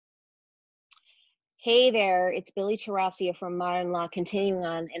Hey there, it's Billy Tarassia from Modern Law, continuing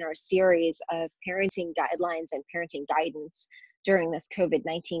on in our series of parenting guidelines and parenting guidance during this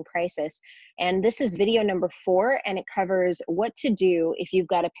COVID-19 crisis. And this is video number 4, and it covers what to do if you've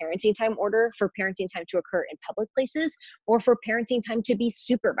got a parenting time order for parenting time to occur in public places or for parenting time to be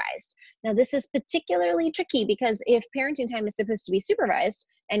supervised. Now, this is particularly tricky because if parenting time is supposed to be supervised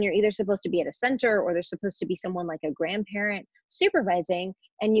and you're either supposed to be at a center or there's supposed to be someone like a grandparent supervising,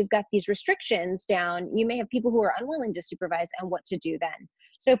 and you've got these restrictions down, you may have people who are unwilling to supervise and what to do then.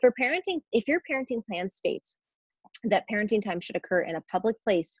 So for parenting, if your parenting plan states that parenting time should occur in a public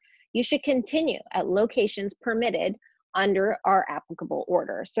place, you should continue at locations permitted under our applicable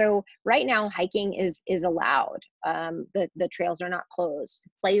order. So right now, hiking is allowed. The trails are not closed.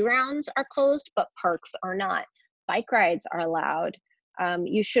 Playgrounds are closed, but parks are not. Bike rides are allowed.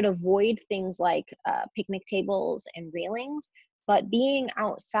 You should avoid things like picnic tables and railings, but being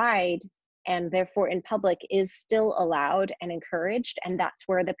outside and therefore in public is still allowed and encouraged, and that's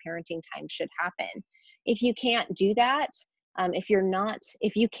where the parenting time should happen. If you can't do that, if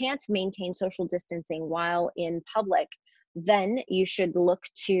you can't maintain social distancing while in public, then you should look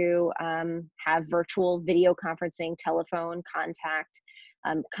to have virtual video conferencing, telephone contact,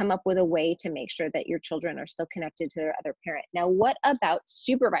 come up with a way to make sure that your children are still connected to their other parent. Now, what about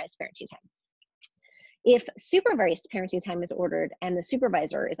supervised parenting time? If supervised parenting time is ordered and the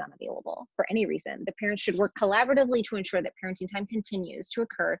supervisor is unavailable for any reason, the parents should work collaboratively to ensure that parenting time continues to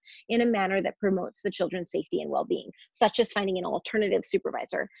occur in a manner that promotes the children's safety and well-being, such as finding an alternative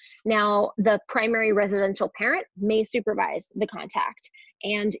supervisor. Now, the primary residential parent may supervise the contact,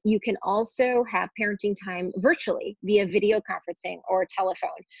 and you can also have parenting time virtually via video conferencing or telephone.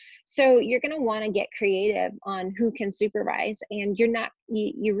 So you're going to want to get creative on who can supervise, and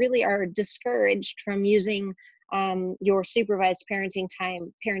you really are discouraged from using your supervised parenting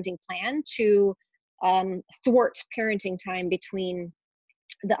plan to thwart parenting time between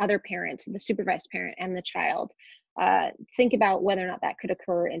the other parent, the supervised parent, and the child. Think about whether or not that could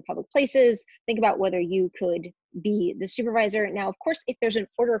occur in public places. Think about whether you could be the supervisor. Now, of course, if there's an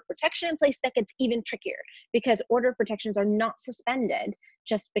order of protection in place, that gets even trickier because order of protections are not suspended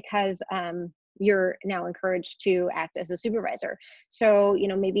just because you're now encouraged to act as a supervisor. So,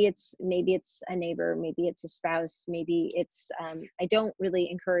 maybe it's a neighbor, maybe it's a spouse, maybe it's, I don't really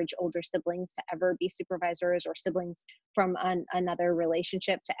encourage older siblings to ever be supervisors, or siblings from another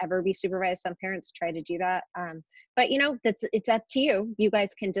relationship to ever be supervised. Some parents try to do that. But it's up to you. You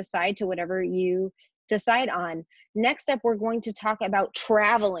guys can decide to whatever you decide on. Next up, we're going to talk about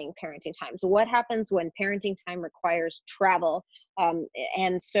traveling parenting time. So what happens when parenting time requires travel?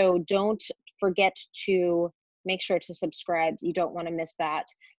 And so don't forget to make sure to subscribe. You don't want to miss that.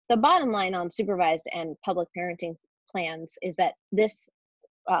 The bottom line on supervised and public parenting plans is that this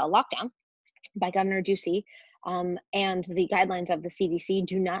lockdown by Governor Ducey and the guidelines of the CDC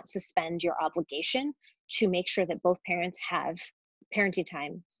do not suspend your obligation to make sure that both parents have parenting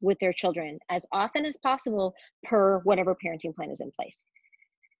time with their children as often as possible per whatever parenting plan is in place.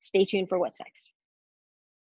 Stay tuned for what's next.